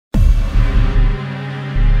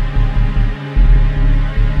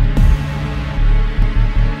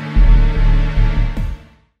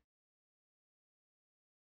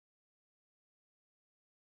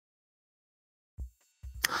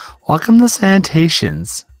Welcome to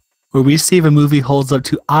Cinetations, where we see if a movie holds up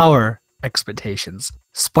to our expectations.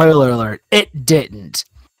 Spoiler alert, it didn't.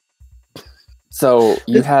 So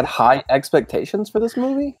you had high expectations for this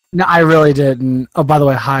movie? No, I really didn't. Oh, by the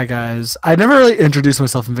way, hi guys. I never really introduced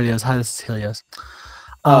myself in videos. Hi, this is Helios.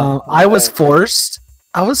 I was forced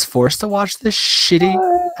to watch this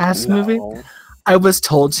shitty ass movie. I was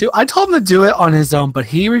told to. I told him to do it on his own, but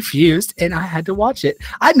he refused, and I had to watch it.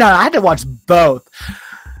 I had to watch both.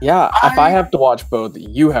 Yeah, if I have to watch both,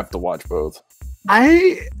 you have to watch both.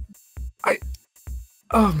 Oh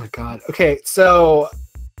my god. Okay, so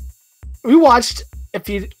we watched. If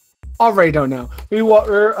you already don't know, we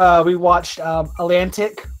watched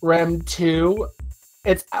Atlantic Rim 2.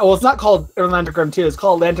 It's not called Atlantic Rim 2. It's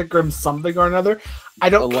called Atlantic Rim something or another. I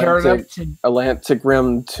don't care enough to Atlantic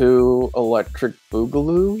Rim 2 Electric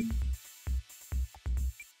Boogaloo.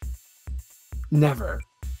 Never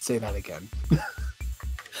say that again.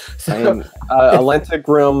 Atlantic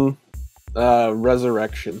Rim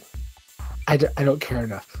Resurrection. I don't care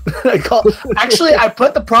enough. Actually, I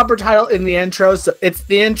put the proper title in the intro, so it's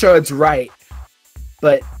the intro. It's right,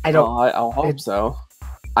 but I don't. I'll hope so.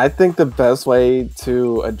 I think the best way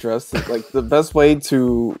to address it, like the best way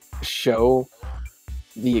to show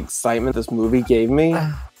the excitement this movie gave me,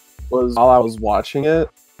 was while I was watching it,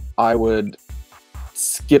 I would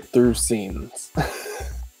skip through scenes.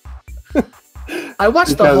 I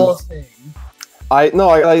watched the whole thing. I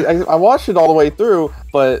watched it all the way through,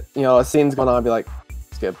 but a scene's going on, I'd be like,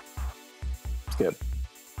 skip.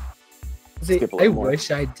 See, I wish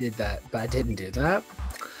I did that, but I didn't do that.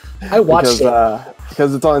 I watched it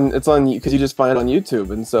because it's on because you just find it on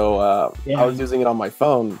YouTube, and so I was using it on my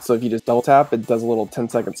phone. So if you just double tap, it does a little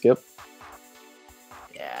 10-second skip.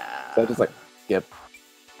 Yeah. So I just like skip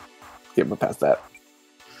past that.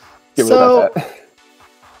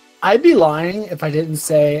 I'd be lying if I didn't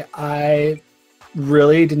say I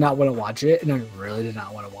really did not want to watch it, and I really did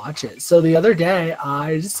not want to watch it. So the other day,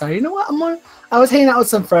 I decided, you know what, I was hanging out with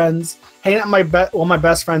some friends, hanging out with my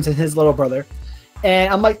best friends and his little brother,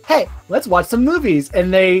 and I'm like, hey, let's watch some movies.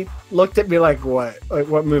 And they looked at me like, what? Like,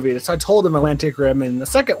 what movie? So I told them Atlantic Rim and the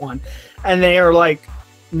second one, and they were like,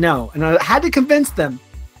 no. And I had to convince them.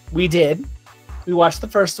 We did. We watched the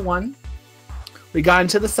first one. We got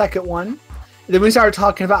into the second one. And then we started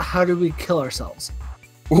talking about how do we kill ourselves.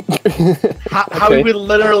 How do we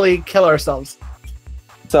literally kill ourselves?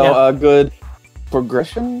 So a good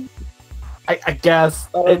progression? I guess.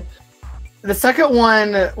 The second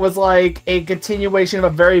one was like a continuation of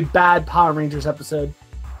a very bad Power Rangers episode.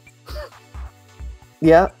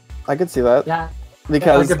 Yeah, I could see that. Yeah.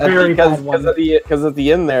 Because at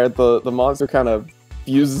the end there, the monster kind of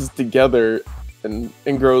fuses together and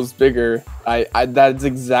grows bigger. That's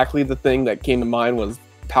exactly the thing that came to mind was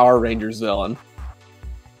Power Rangers villain.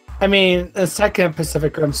 I mean, the second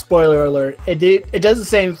Pacific Rim, spoiler alert, it does the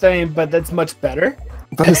same thing, but that's much better.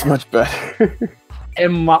 But it's much better.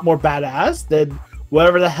 And more badass than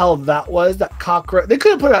whatever the hell that was. That cockroach. They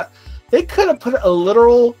could have put a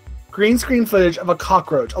literal green screen footage of a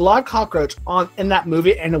live cockroach in that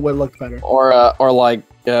movie, and it would look better. Or like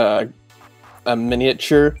a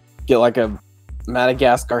miniature. Get like a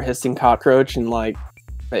Madagascar hissing cockroach and like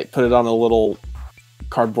they put it on a little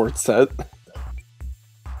cardboard set.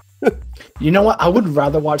 You know what? I would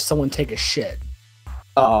rather watch someone take a shit.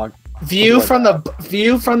 View from the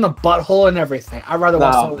butthole and everything. I'd rather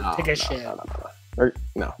watch someone take a shit.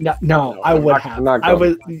 No, I would have. I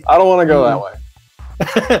don't want to go that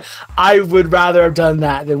way. I would rather have done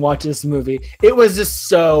that than watch this movie. It was just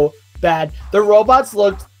so bad. The robots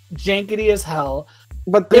looked jankety as hell.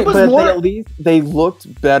 But at least they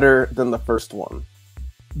looked better than the first one.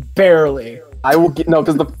 Barely. I will get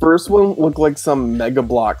because the first one looked like some Mega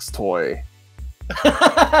Bloks toy.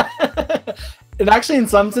 And actually, in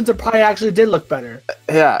some sense, it probably actually did look better.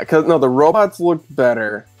 Yeah, because the robots looked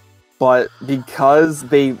better, but because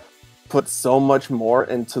they put so much more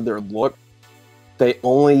into their look, they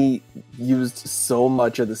only used so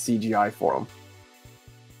much of the CGI for them.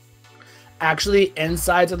 Actually,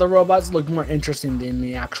 insides of the robots look more interesting than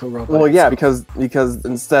the actual robots. Well, yeah, because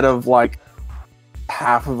instead of like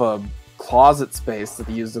half of a closet space that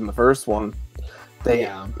they used in the first one,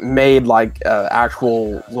 they made like an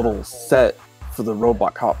actual little set for the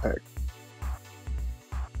robot cockpit.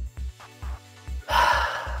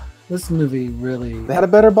 This movie really... They had a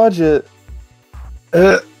better budget.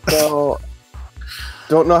 So,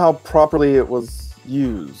 don't know how properly it was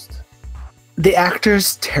used. The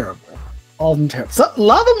actors, terrible. All of them terrible. So, a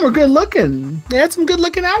lot of them were good looking. They had some good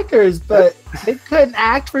looking actors, but they couldn't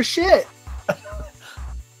act for shit.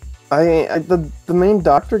 The main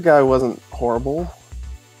doctor guy wasn't horrible.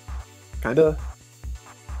 Kinda.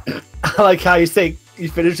 I like how you say you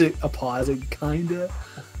finish a pause and kinda.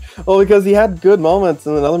 Well, because he had good moments,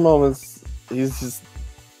 and then other moments he's just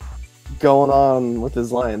going on with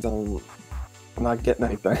his lines. I'm not getting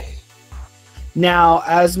anything. Now,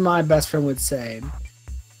 as my best friend would say,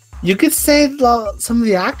 you could say some of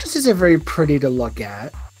the actresses are very pretty to look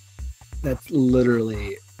at. That's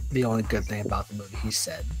literally the only good thing about the movie, he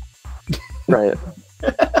said. Right.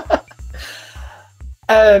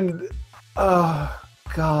 And oh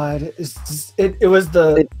god, it was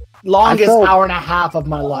the longest hour and a half of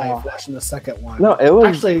my life watching the second one. No, it was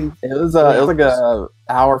actually it was like a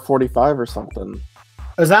hour 45 or something.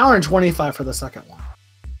 It was an hour and 25 for the second one.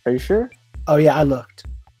 Are you sure? Oh yeah, I looked.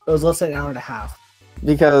 It was less than an hour and a half.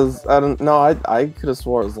 Because I don't know, I could have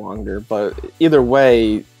swore it was longer, but either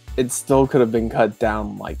way, it still could have been cut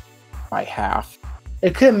down like by half.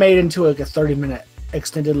 It could have made into like a 30-minute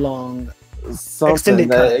extended long Something extended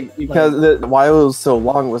cut. Because why it was so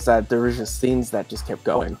long was that there was just scenes that just kept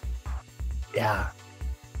going. Yeah.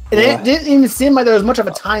 And it didn't even seem like there was much of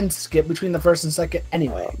a time skip between the first and second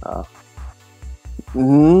anyway.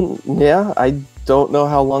 Yeah, I don't know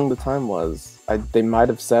how long the time was. They might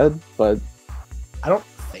have said, but I don't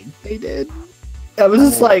think they did. I was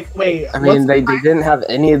just like, wait. I mean, they didn't have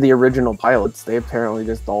any of the original pilots. They apparently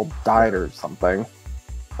just all died or something.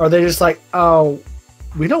 Or they're just like, oh,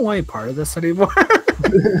 we don't want any part of this anymore.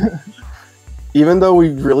 Even though we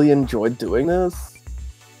really enjoyed doing this,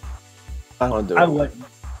 I don't do it.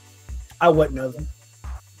 I wouldn't have.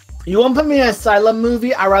 You won't put me in an Asylum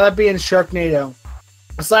movie, I'd rather be in Sharknado.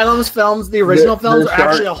 Asylum's films, the original films, are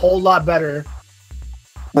actually a whole lot better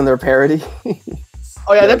than their parody.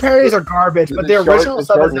 Oh yeah, their parodies are garbage, but the original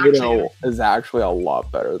stuff is actually a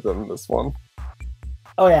lot better than this one.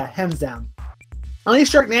 Oh yeah, hands down. At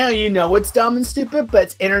least Sharknado, you know it's dumb and stupid, but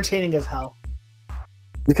it's entertaining as hell.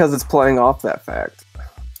 Because it's playing off that fact.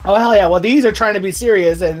 Oh hell yeah! Well, these are trying to be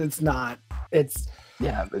serious, and it's not. It's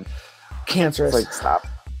cancerous. It's like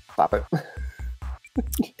stop it.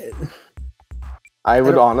 I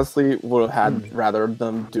would honestly would have had rather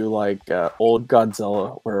them do like old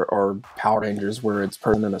Godzilla or Power Rangers, where it's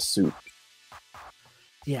person in a suit.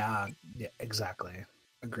 Yeah, exactly.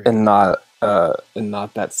 Agreed. And not that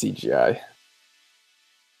CGI.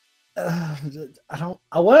 I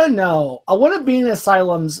want to know. I want to be in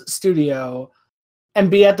Asylum's studio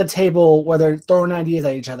and be at the table where they're throwing ideas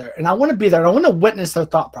at each other, and I want to be there. And I want to witness their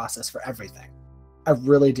thought process for everything. I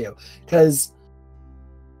really do, because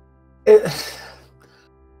I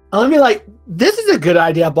want to be like, this is a good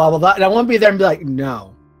idea, blah blah blah, and I want to be there and be like,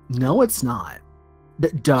 no, it's not.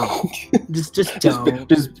 Don't. just don't.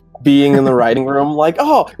 Just being in the writing room, like,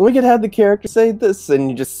 oh, we could have the character say this, and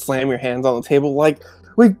you just slam your hands on the table, like,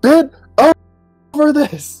 we've been over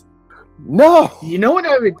this. No. You know what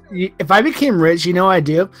I would? If I became rich, you know what I'd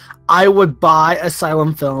do? I would buy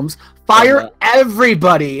Asylum Films, fire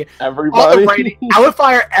everybody. Everybody. I would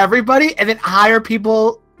fire everybody, and then hire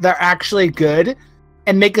people that are actually good,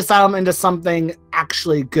 and make Asylum into something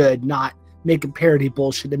actually good, not make a parody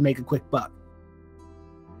bullshit and make a quick buck.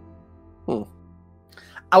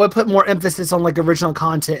 I would put more emphasis on like original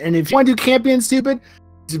content, and if you want to do campy and stupid,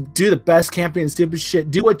 do the best campy and stupid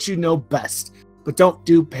shit. Do what you know best, but don't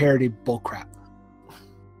do parody bullcrap.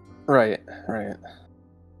 Right.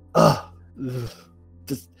 Ugh.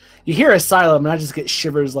 Just, you hear Asylum, and I just get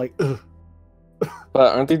shivers. Like, ugh.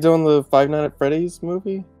 But aren't they doing the Five Nights at Freddy's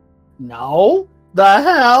movie? No, the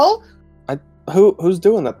hell. Who's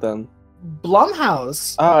doing that then?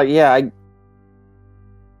 Blumhouse. Oh yeah,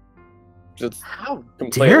 How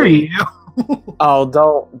dare you? Oh,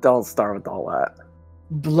 don't start with all that.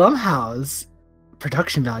 Blumhouse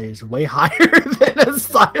production value is way higher than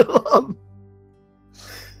Asylum.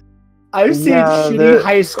 I've seen shitty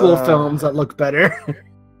high school films that look better.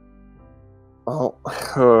 Well,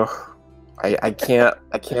 I can't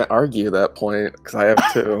argue that point because I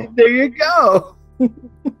have to. There you go.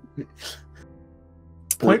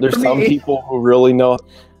 There's some people who really know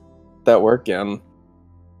that work in.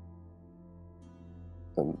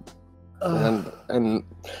 And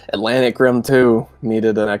Atlantic Rim 2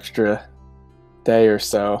 needed an extra day or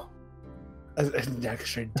so. An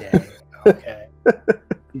extra day. Okay.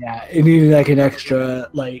 Yeah, it needed like an extra,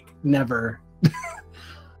 like, never.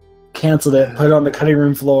 Canceled it, put it on the cutting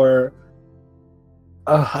room floor.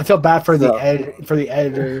 I feel bad for the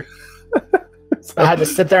editor. I had to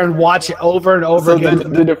sit there and watch it over and over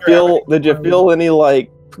again. Did you feel any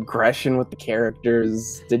like progression with the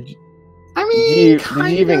characters? Did you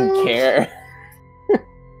even care?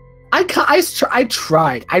 I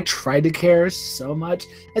tried to care so much,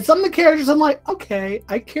 and some of the characters I'm like, okay,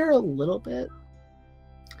 I care a little bit.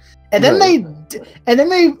 And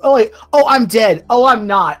then oh, like, oh, I'm dead. Oh, I'm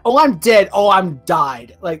not. Oh, I'm dead. Oh, I'm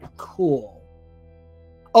died. Like, cool.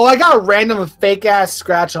 Oh, I got a random fake ass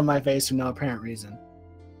scratch on my face for no apparent reason.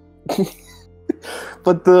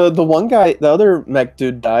 But the one guy, the other mech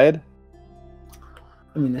dude died.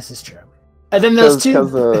 I mean, this is true. And then those two,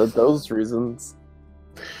 because of those reasons.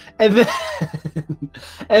 and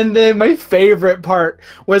then my favorite part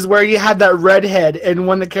was where you had that redhead and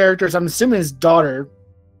one of the characters. I'm assuming his daughter.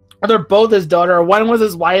 Or they're both his daughter. One was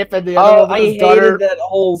his wife, and the other was his daughter. I hated that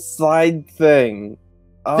whole side thing.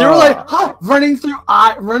 They were like running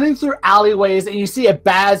through alleyways, and you see a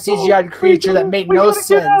bad CGI creature that made no sense.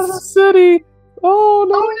 Get out of the city! Oh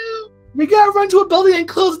no! We gotta run to a building and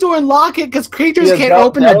close the door and lock it because creatures can't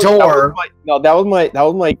open the door. That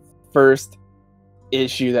was my first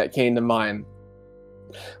issue that came to mind.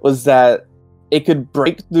 Was that it could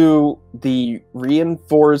break through the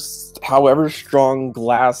reinforced, however strong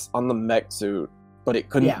glass on the mech suit, but it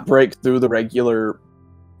couldn't break through the regular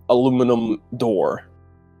aluminum door.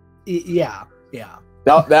 Yeah.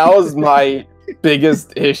 That was my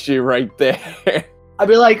biggest issue right there. I'd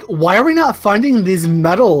be like, why are we not funding this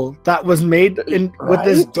metal that was made with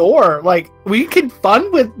this door? Like, we can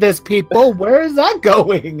fund with this, people. Where is that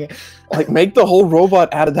going? Like, make the whole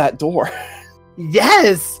robot out of that door.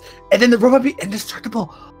 Yes! And then the robot be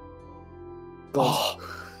indestructible. Oh,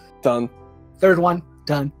 done. Third one,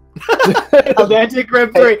 done. Atlantic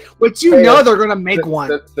Rim 3, which you know they're gonna make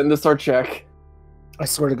one. Send us our check. I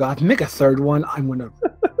swear to God, if you make a third one, I'm gonna.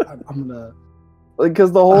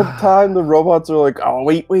 Because the whole time the robots are like, oh,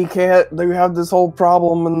 we can't. They have this whole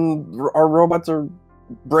problem, and our robots are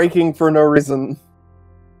breaking for no reason.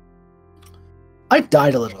 I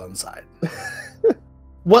died a little inside.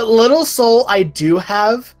 What little soul I do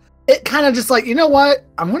have, it kind of just like, you know what?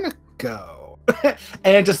 I'm gonna go, and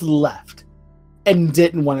it just left, and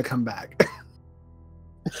didn't want to come back.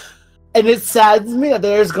 And it saddens me that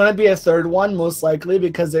there's going to be a third one, most likely,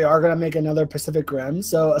 because they are going to make another Pacific Rim.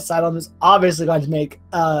 So Asylum is obviously going to make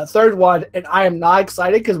a third one, and I am not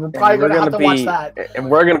excited because we're probably going to have to watch that.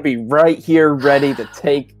 And we're going to be right here ready to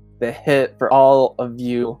take the hit for all of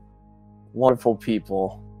you wonderful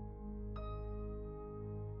people.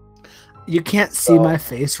 You can't see my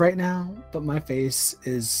face right now, but my face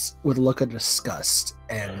is with a look of disgust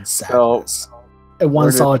and sadness. And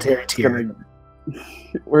one solitary tear.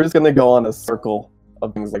 We're just gonna go on a circle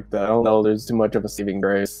of things like that. I don't know. There's too much of a saving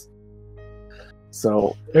grace.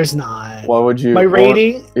 So there's not. What would you? My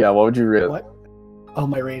rating? What would you rate? What? Oh,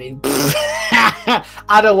 my rating.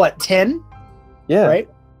 Out of what? 10? Yeah. Right.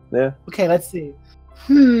 Yeah. Okay. Let's see.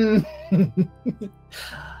 I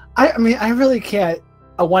mean, I really can't.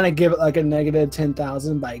 I want to give it like a negative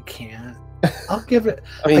 10,000, but I can't. I'll give it.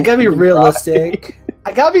 I gotta be realistic.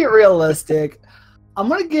 I gotta be realistic. I'm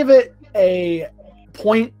gonna give it a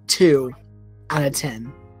 0.2 out of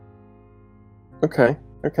 10. Okay.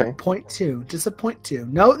 0.2, just a 0.2.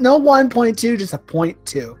 No 1.2, just a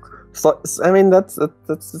 0.2. So, I mean, that's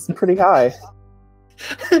pretty high.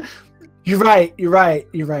 You're right.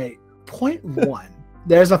 0.1.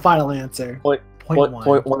 There's a final answer.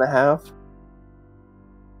 0.1.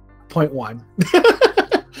 0.1.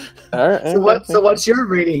 All right. So what's your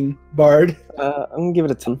rating, Bard? I'm gonna give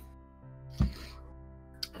it a 10.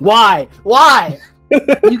 Why?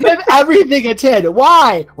 You give everything a 10.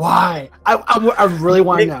 Why? I really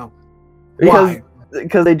want to know. Why?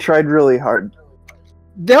 Because they tried really hard.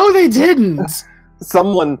 No, they didn't.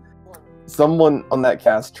 Someone on that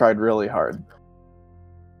cast tried really hard.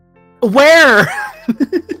 Where?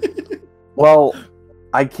 Well,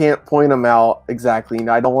 I can't point them out exactly.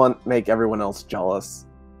 I don't want to make everyone else jealous.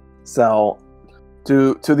 So,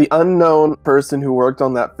 to the unknown person who worked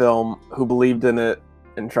on that film, who believed in it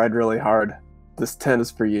and tried really hard, this 10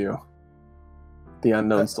 is for you. The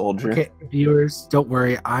unknown soldier. Okay, viewers, don't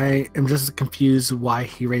worry. I am just as confused why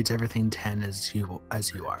he rates everything 10 as you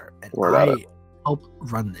are. And I help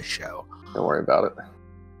run this show. Don't worry about it.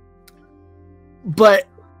 But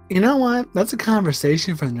you know what? That's a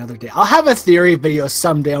conversation for another day. I'll have a theory video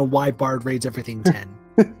someday on why Bard rates everything 10.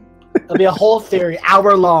 It'll be a whole theory,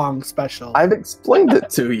 hour-long special. I've explained it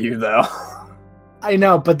to you, though. I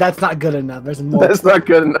know, but that's not good enough. There's more. That's not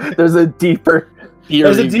good enough. There's a deeper theory.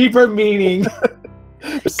 There's a deeper meaning.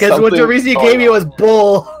 Because what the reason you gave me was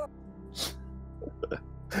bull.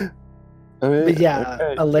 I mean, but yeah,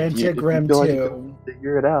 okay. Atlantic Rim 2. Like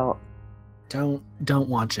figure it out. Don't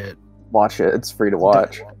watch it. Watch it. It's free to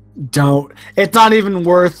watch. Don't. It's not even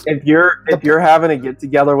worth. If you're having a get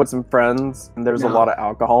together with some friends and there's a lot of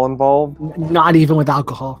alcohol involved. Not even with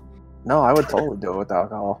alcohol. No, I would totally do it with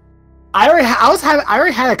alcohol. I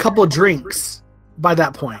already had a couple of drinks by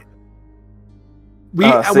that point.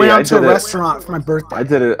 I went out to a restaurant for my birthday. I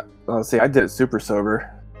did it. I did it super sober.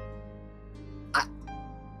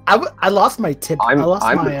 I lost my tip. I'm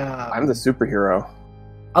the superhero.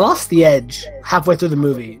 I lost the edge halfway through the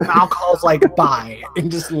movie. Alcohol's like bye and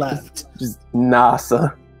just left. Just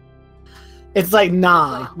NASA. It's like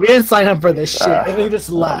nah, we didn't sign up for this shit, and they just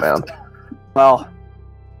left. Man. Well,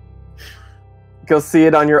 go see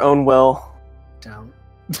it on your own will. Don't.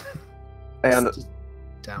 And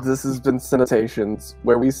don't. This has been Cinetations,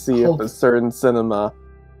 where we see if a certain cinema,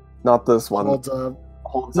 not this one,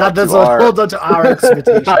 holds up to our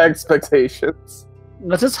expectations. Our expectations.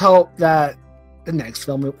 Let's just hope that the next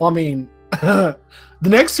film. Well, I mean, the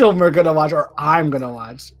next film we're gonna watch, or I'm gonna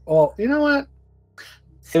watch. Well, you know what?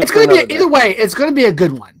 It's gonna be either way. It's gonna be a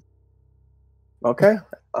good one. Okay,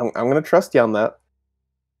 I'm gonna trust you on that.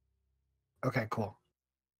 Okay, cool.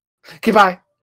 Okay, bye.